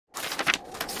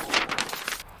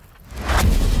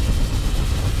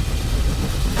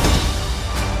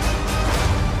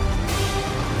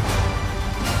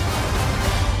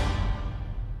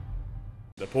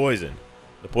poison.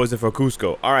 The poison for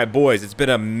Cusco. All right, boys, it's been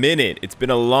a minute. It's been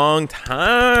a long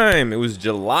time. It was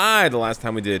July the last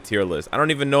time we did a tier list. I don't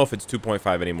even know if it's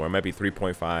 2.5 anymore. It might be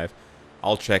 3.5.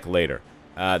 I'll check later.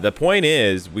 The point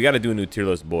is, we got to do a new tier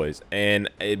list, boys. And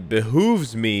it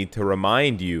behooves me to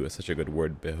remind you, it's such a good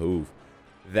word, behoove,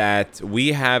 that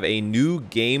we have a new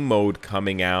game mode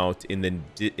coming out in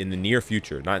the near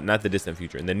future. Not the distant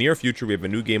future. In the near future, we have a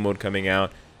new game mode coming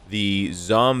out. The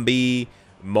zombie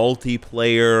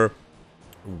multiplayer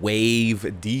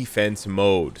wave defense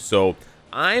mode. So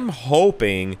I'm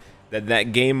hoping that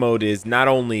that game mode is not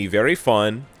only very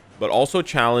fun but also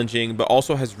challenging, but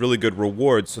also has really good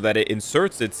rewards, so that it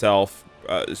inserts itself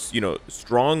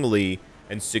strongly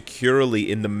and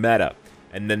securely in the meta.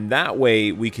 And then that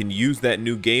way we can use that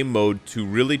new game mode to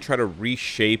really try to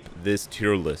reshape this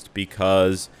tier list,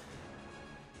 because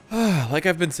like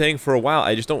I've been saying for a while,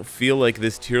 I just don't feel like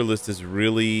this tier list is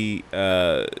really,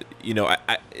 I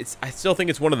still think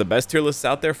it's one of the best tier lists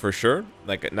out there for sure.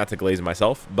 Like, not to glaze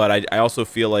myself, but I also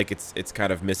feel like it's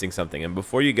kind of missing something. And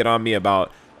before you get on me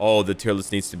about, oh, the tier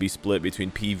list needs to be split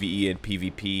between PvE and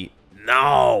PvP,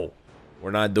 no,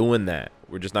 we're not doing that.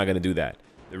 We're just not going to do that.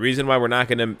 The reason why we're not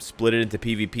going to split it into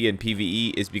PvP and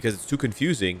PvE is because it's too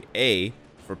confusing, A,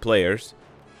 for players,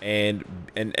 and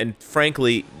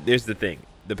frankly, there's the thing.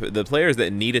 The players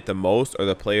that need it the most are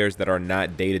the players that are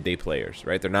not day-to-day players,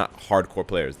 right? They're not hardcore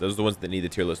players. Those are the ones that need the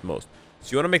tier list most.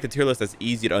 So you want to make the tier list as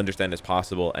easy to understand as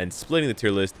possible, and splitting the tier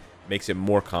list makes it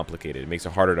more complicated. It makes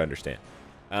it harder to understand.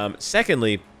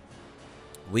 Secondly,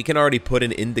 we can already put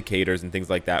in indicators and things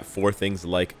like that for things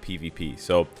like PvP.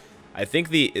 So I think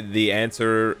the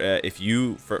answer,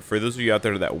 for those of you out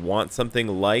there that want something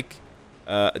like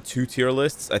 2 tier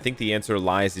lists, I think the answer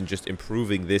lies in just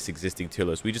improving this existing tier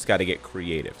list. We just got to get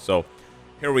creative. So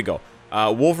here we go.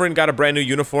 Wolverine got a brand new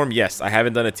uniform. Yes, I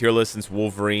haven't done a tier list since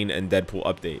Wolverine and Deadpool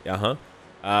update.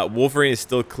 Wolverine is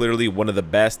still clearly one of the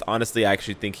best. Honestly, I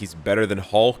actually think he's better than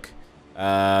Hulk.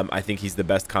 I think he's the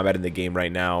best combat in the game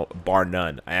right now, bar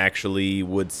none. I actually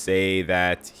would say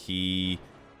that he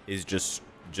is just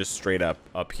straight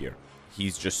up here.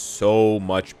 He's just so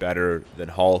much better than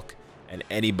Hulk and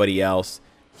anybody else.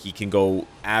 He can go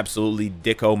absolutely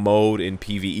dicko mode in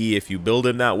PvE if you build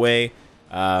him that way.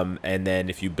 And then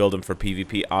if you build him for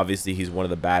PvP, obviously he's one of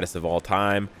the baddest of all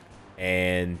time.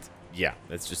 And yeah,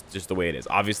 that's just the way it is.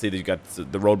 Obviously, you got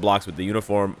the roadblocks with the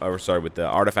uniform, or sorry, with the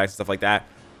artifacts and stuff like that.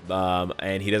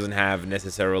 And he doesn't have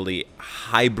necessarily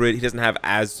hybrid. He doesn't have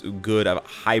as good of a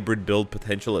hybrid build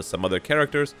potential as some other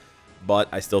characters, but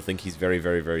I still think he's very,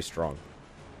 very, very strong.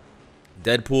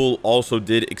 Deadpool also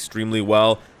did extremely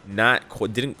well.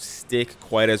 Didn't stick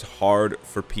quite as hard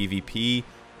for PvP,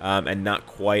 and not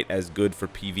quite as good for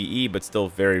PvE, but still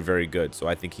very, very good. So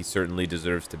I think he certainly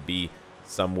deserves to be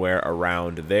somewhere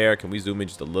around there. Can we zoom in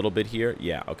just a little bit here?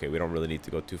 Yeah, okay, we don't really need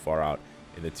to go too far out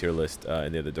in the tier list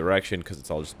in the other direction, because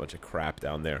it's all just a bunch of crap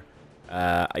down there.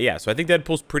 Yeah, so I think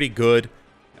Deadpool's pretty good.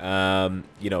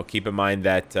 Keep in mind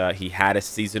that he had a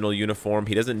seasonal uniform.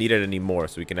 He doesn't need it anymore,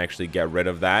 so we can actually get rid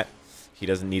of that. He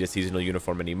doesn't need a seasonal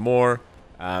uniform anymore.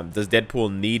 Does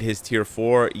Deadpool need his tier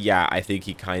 4? Yeah, I think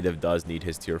he kind of does need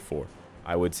his tier 4.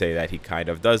 I would say that he kind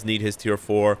of does need his tier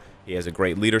 4. He has a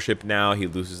great leadership now. He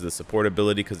loses the support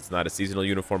ability because it's not a seasonal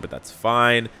uniform, but that's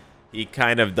fine. He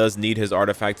kind of does need his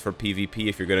artifact for PvP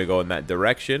if you're going to go in that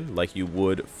direction, like you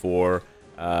would for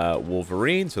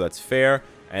Wolverine, so that's fair.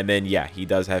 And then, yeah, he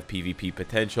does have PvP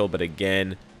potential, but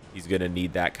again, he's going to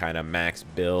need that kind of max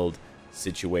build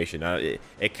situation.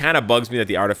 It kind of bugs me that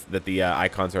the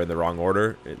icons are in the wrong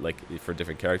order, like for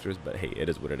different characters, but hey, it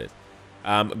is what it is.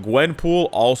 Gwenpool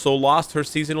also lost her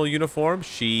seasonal uniform.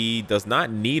 She does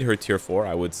not need her tier 4,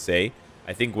 I would say.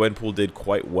 I think Gwenpool did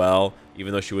quite well,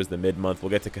 even though she was the mid-month.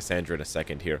 We'll get to Cassandra in a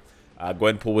second here.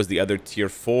 Gwenpool was the other tier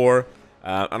 4.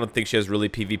 I don't think she has really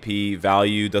PvP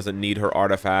value, doesn't need her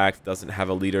artifact, doesn't have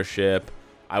a leadership.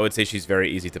 I would say she's very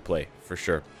easy to play, for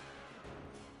sure.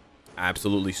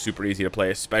 Absolutely super easy to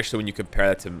play, especially when you compare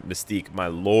that to Mystique. My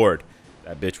lord,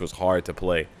 that bitch was hard to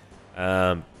play.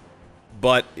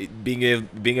 But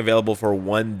being available for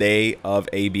 1 day of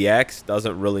ABX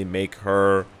doesn't really make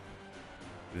her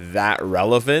that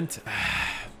relevant.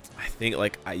 I think,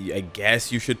 like, I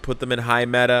guess you should put them in high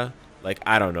meta. Like,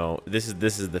 I don't know. This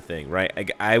is the thing, right?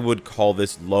 I would call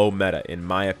this low meta. In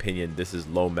my opinion, this is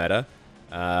low meta.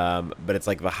 But it's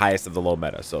like the highest of the low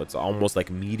meta. So it's almost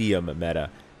like medium meta,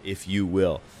 if you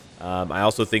will. I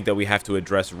also think that we have to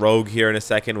address Rogue here in a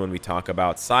second when we talk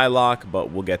about Psylocke, but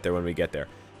we'll get there when we get there.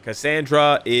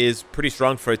 Cassandra is pretty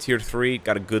strong for a tier 3.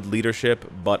 Got a good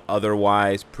leadership, but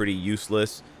otherwise pretty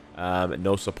useless.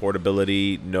 No support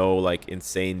ability, no like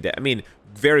insane. I mean,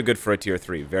 very good for a tier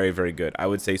 3. Very, very good. I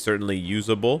would say certainly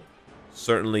usable.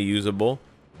 Certainly usable.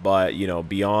 But, you know,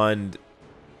 beyond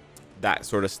that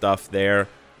sort of stuff there,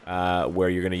 where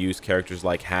you're going to use characters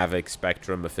like Havoc,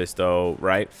 Spectrum, Mephisto,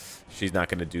 right? She's not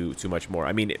going to do too much more.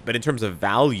 I mean, but in terms of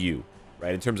value,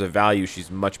 right? In terms of value,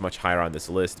 she's much, much higher on this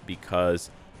list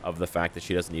because of the fact that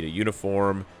she doesn't need a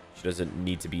uniform. She doesn't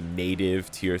need to be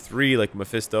native tier 3 like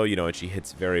Mephisto, you know, and she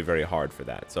hits very, very hard for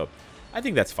that. So I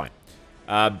think that's fine.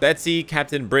 Betsy,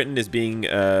 Captain Britain, is being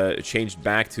changed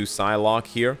back to Psylocke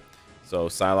here. So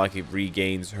Psylocke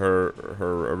regains her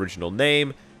original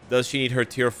name. Does she need her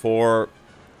tier 4?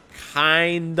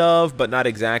 Kind of, but not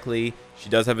exactly. She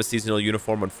does have a seasonal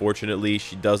uniform, unfortunately.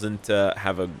 She doesn't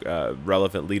have a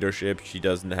relevant leadership. She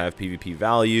doesn't have PvP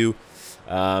value.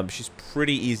 She's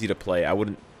pretty easy to play. I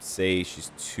wouldn't say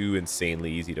she's too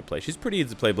insanely easy to play. She's pretty easy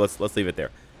to play, but let's leave it there.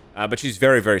 But she's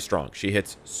very, very strong. She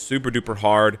hits super duper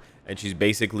hard, and she's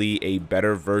basically a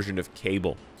better version of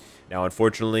Cable. Now,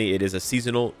 unfortunately, it is a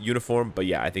seasonal uniform, but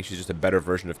yeah, I think she's just a better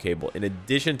version of Cable. In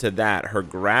addition to that, her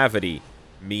gravity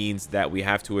means that we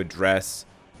have to address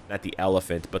not the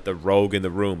elephant, but the rogue in the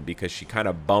room, because she kind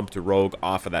of bumped Rogue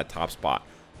off of that top spot.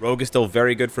 Rogue is still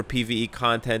very good for PvE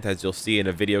content, as you'll see in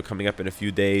a video coming up in a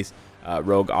few days.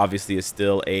 Rogue obviously is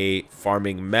still a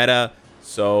farming meta,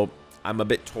 so I'm a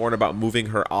bit torn about moving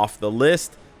her off the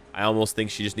list. I almost think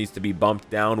she just needs to be bumped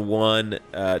down one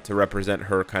to represent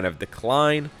her kind of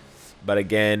decline. But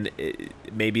again,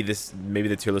 maybe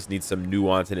the tier list needs some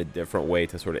nuance in a different way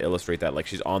to sort of illustrate that. Like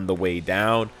she's on the way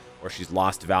down, or she's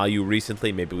lost value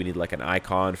recently. Maybe we need like an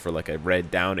icon for like a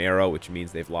red down arrow, which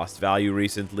means they've lost value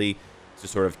recently, to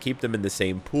sort of keep them in the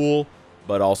same pool,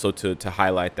 but also to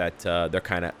highlight that they're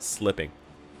kind of slipping.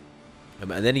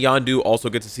 And then Yondu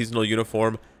also gets a seasonal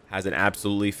uniform, has an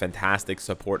absolutely fantastic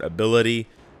support ability.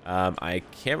 I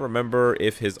can't remember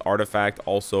if his artifact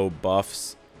also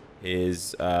buffs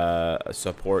his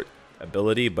support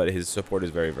ability, but his support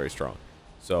is very, very strong.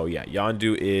 So yeah,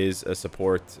 Yondu is a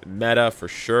support meta for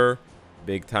sure.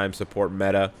 Big time support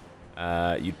meta.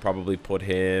 You'd probably put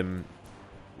him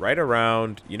right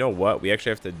around, you know what, we actually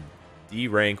have to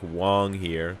D-rank Wong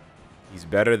here. He's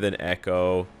better than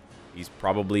Echo. He's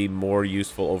probably more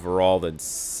useful overall than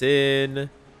Sin.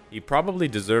 He probably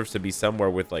deserves to be somewhere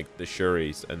with like the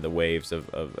Shuris and the Waves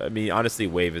of I mean, honestly,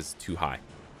 Wave is too high.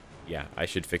 Yeah, I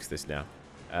should fix this now.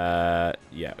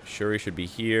 Yeah, Shuri should be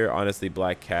here. Honestly,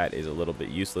 Black Cat is a little bit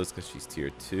useless because she's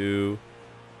tier 2.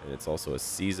 And it's also a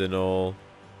seasonal.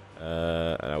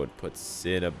 And I would put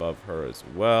Sin above her as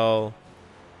well.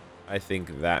 I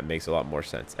think that makes a lot more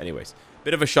sense. Anyways,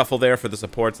 bit of a shuffle there for the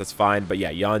supports. That's fine. But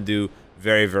yeah, Yondu,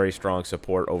 very, very strong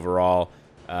support overall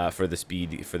for the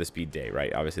speed day,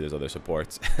 right? Obviously, there's other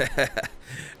supports.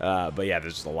 But yeah,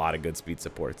 there's just a lot of good speed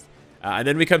supports. And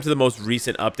then we come to the most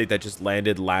recent update that just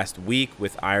landed last week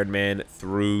with Iron Man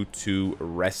through to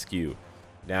Rescue.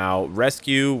 Now,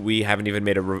 Rescue, we haven't even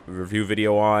made a review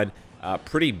video on.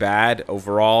 Pretty bad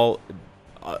overall.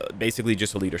 Basically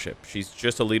just a leadership. She's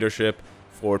just a leadership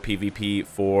for PvP,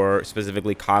 for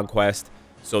specifically Conquest.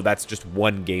 So that's just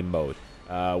one game mode.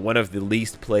 One of the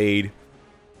least played,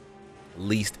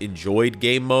 least enjoyed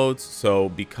game modes. So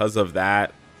because of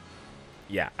that,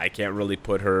 yeah, I can't really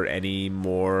put her any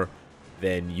more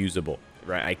than usable,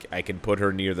 right? I can put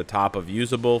her near the top of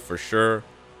usable for sure,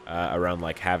 around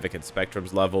like Havoc and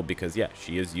Spectrum's level, because yeah,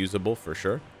 she is usable for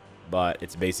sure, but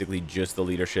it's basically just the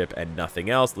leadership and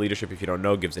nothing else. Leadership, if you don't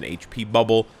know, gives an HP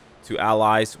bubble to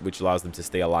allies, which allows them to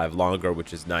stay alive longer,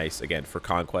 which is nice, again, for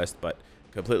Conquest, but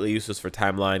completely useless for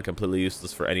Timeline, completely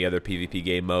useless for any other PvP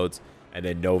game modes, and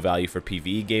then no value for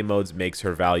PvE game modes makes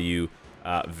her value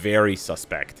very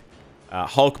suspect.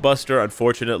 Hulkbuster,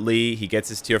 unfortunately, he gets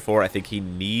his tier 4. I think he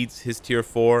needs his tier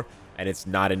 4, and it's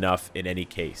not enough in any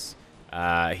case.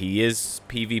 He is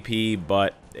PvP,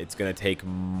 but it's going to take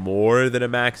more than a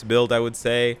max build, I would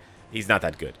say. He's not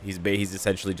that good. He's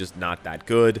essentially just not that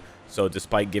good. So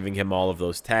despite giving him all of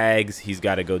those tags, he's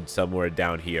got to go somewhere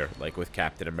down here, like with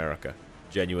Captain America,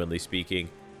 genuinely speaking.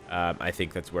 I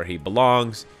think that's where he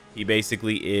belongs. He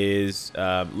basically is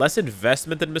less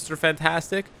investment than Mr.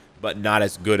 Fantastic, but not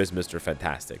as good as Mr.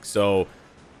 Fantastic. So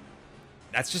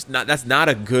that's not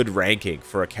a good ranking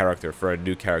for a character, for a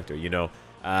new character, you know.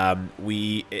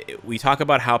 We talk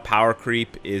about how power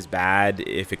creep is bad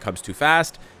if it comes too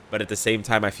fast, but at the same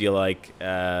time I feel like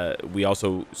we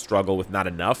also struggle with not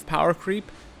enough power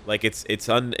creep. Like it's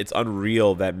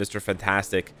unreal that Mr.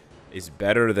 Fantastic is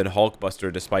better than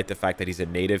Hulkbuster despite the fact that he's a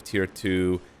native tier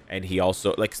 2 And he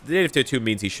also, like, the native tier 2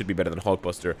 means he should be better than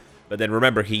Hulkbuster. But then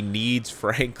remember, he needs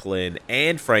Franklin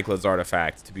and Franklin's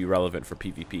artifact to be relevant for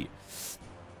PvP.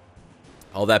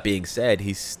 All that being said,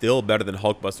 he's still better than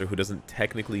Hulkbuster, who doesn't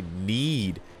technically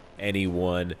need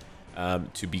anyone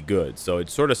to be good. So it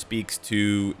sort of speaks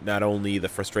to not only the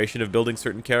frustration of building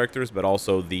certain characters, but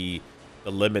also the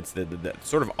limits, the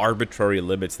sort of arbitrary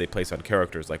limits they place on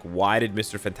characters. Like, why did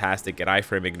Mr. Fantastic get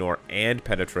iframe ignore and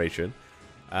penetration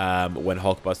when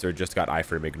Hulkbuster just got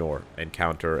iframe ignore and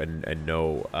counter and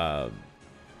no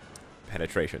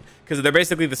penetration? Because they're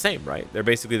basically the same, right? They're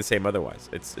basically the same otherwise.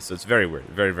 So it's very weird,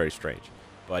 very, very strange.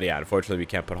 But yeah, unfortunately, we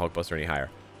can't put Hulkbuster any higher.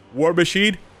 War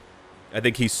Machine, I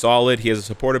think he's solid. He has a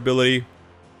support ability,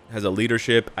 has a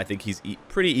leadership. I think he's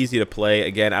pretty easy to play.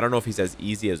 Again, I don't know if he's as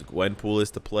easy as Gwenpool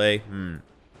is to play.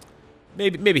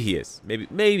 Maybe he is.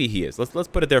 Maybe he is. Let's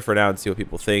put it there for now and see what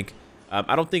people think.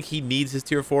 I don't think he needs his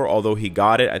tier 4, although he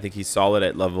got it. I think he's solid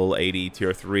at level 80,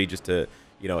 tier 3, just to,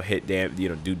 you know,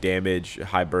 do damage,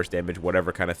 high burst damage,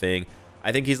 whatever kind of thing.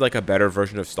 I think he's like a better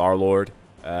version of Star-Lord.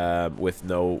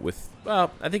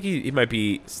 Well, I think he might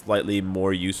be slightly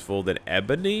more useful than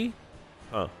Ebony.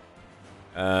 Huh.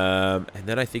 And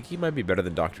then I think he might be better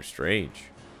than Doctor Strange.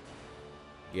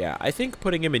 Yeah, I think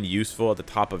putting him in useful at the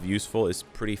top of useful is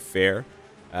pretty fair.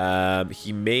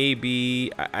 He may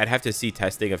be... I'd have to see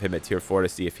testing of him at tier 4 to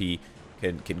see if he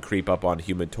can creep up on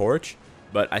Human Torch.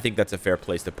 But I think that's a fair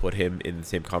place to put him in the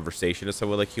same conversation as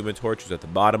someone like Human Torch, who's at the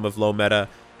bottom of low meta,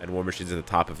 and War Machine's at the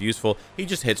top of useful. He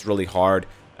just hits really hard,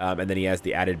 and then he has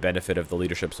the added benefit of the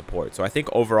leadership support. So I think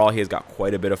overall he has got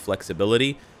quite a bit of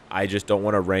flexibility. I just don't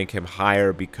want to rank him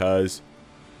higher because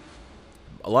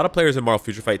a lot of players in Marvel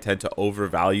Future Fight tend to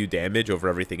overvalue damage over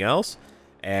everything else.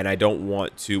 And I don't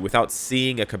want to, without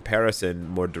seeing a comparison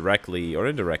more directly or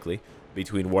indirectly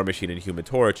between War Machine and Human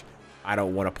Torch, I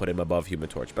don't want to put him above Human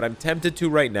Torch. But I'm tempted to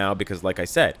right now because, like I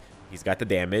said, he's got the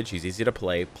damage, he's easy to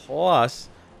play, plus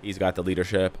he's got the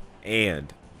leadership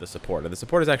and the support. And the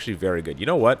support is actually very good. You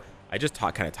know what? I just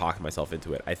kind of talked myself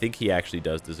into it. I think he actually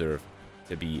does deserve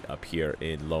to be up here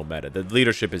in low meta. The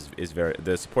leadership is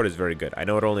the support is very good. I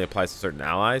know it only applies to certain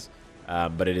allies,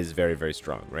 but it is very, very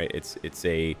strong, right? It's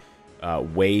a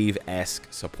wave-esque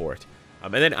support.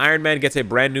 And then Iron Man gets a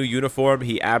brand new uniform.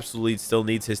 He absolutely still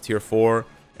needs his tier 4.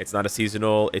 It's not a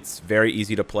seasonal. It's very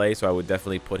easy to play, so I would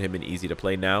definitely put him in easy to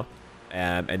play now.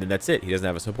 And then that's it. He doesn't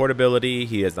have a support ability.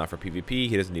 He is not for PvP.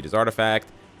 He doesn't need his artifact.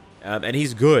 And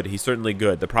he's good. He's certainly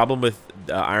good. The problem with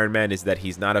Iron Man is that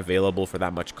he's not available for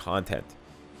that much content.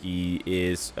 He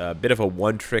is a bit of a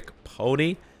one-trick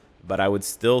pony, but I would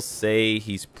still say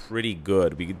he's pretty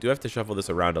good. We do have to shuffle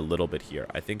this around a little bit here.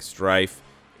 I think Strife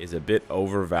is a bit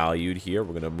overvalued here.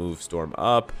 We're going to move Storm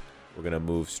up. We're going to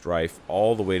move Strife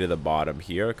all the way to the bottom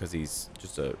here because he's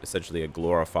just essentially a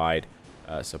glorified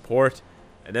support.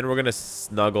 And then we're going to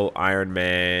snuggle Iron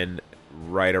Man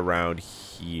right around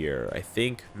here. I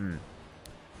think,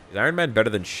 is Iron Man better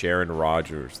than Sharon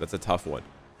Rogers? That's a tough one.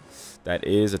 That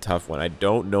is a tough one. I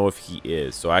don't know if he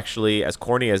is. So actually, as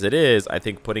corny as it is, I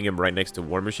think putting him right next to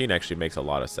War Machine actually makes a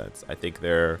lot of sense. I think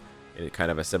they're in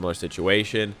kind of a similar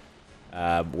situation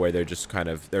where they're just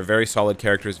they're very solid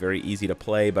characters, very easy to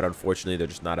play, but unfortunately they're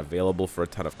just not available for a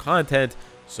ton of content.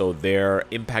 So their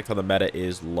impact on the meta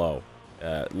is low,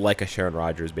 like a Sharon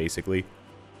Rogers basically.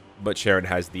 But Sharon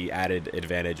has the added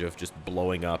advantage of just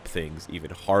blowing up things even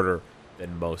harder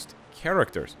than most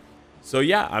characters. So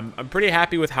yeah, I'm pretty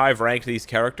happy with how I've ranked these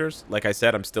characters. Like I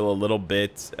said, I'm still a little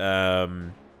bit, you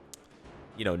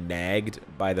know, nagged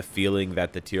by the feeling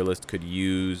that the tier list could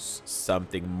use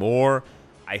something more.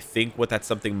 I think what that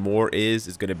something more is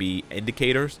going to be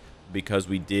indicators, because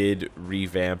we did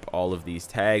revamp all of these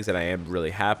tags, and I am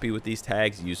really happy with these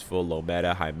tags: useful, low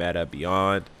meta, high meta,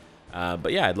 beyond.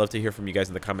 But yeah, I'd love to hear from you guys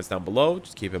in the comments down below.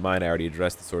 Just keep in mind I already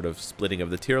addressed the sort of splitting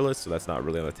of the tier list, so that's not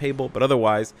really on the table. But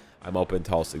otherwise, I'm open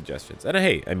to all suggestions. And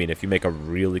hey, I mean, if you make a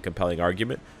really compelling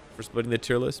argument for splitting the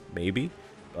tier list, maybe.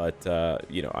 But,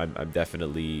 you know, I'm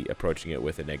definitely approaching it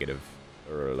with a negative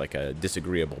or like a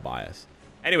disagreeable bias.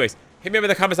 Anyways, hit me up in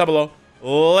the comments down below.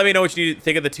 Let me know what you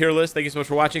think of the tier list. Thank you so much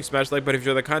for watching. Smash the like button if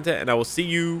you enjoy the content, and I will see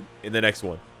you in the next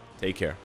one. Take care.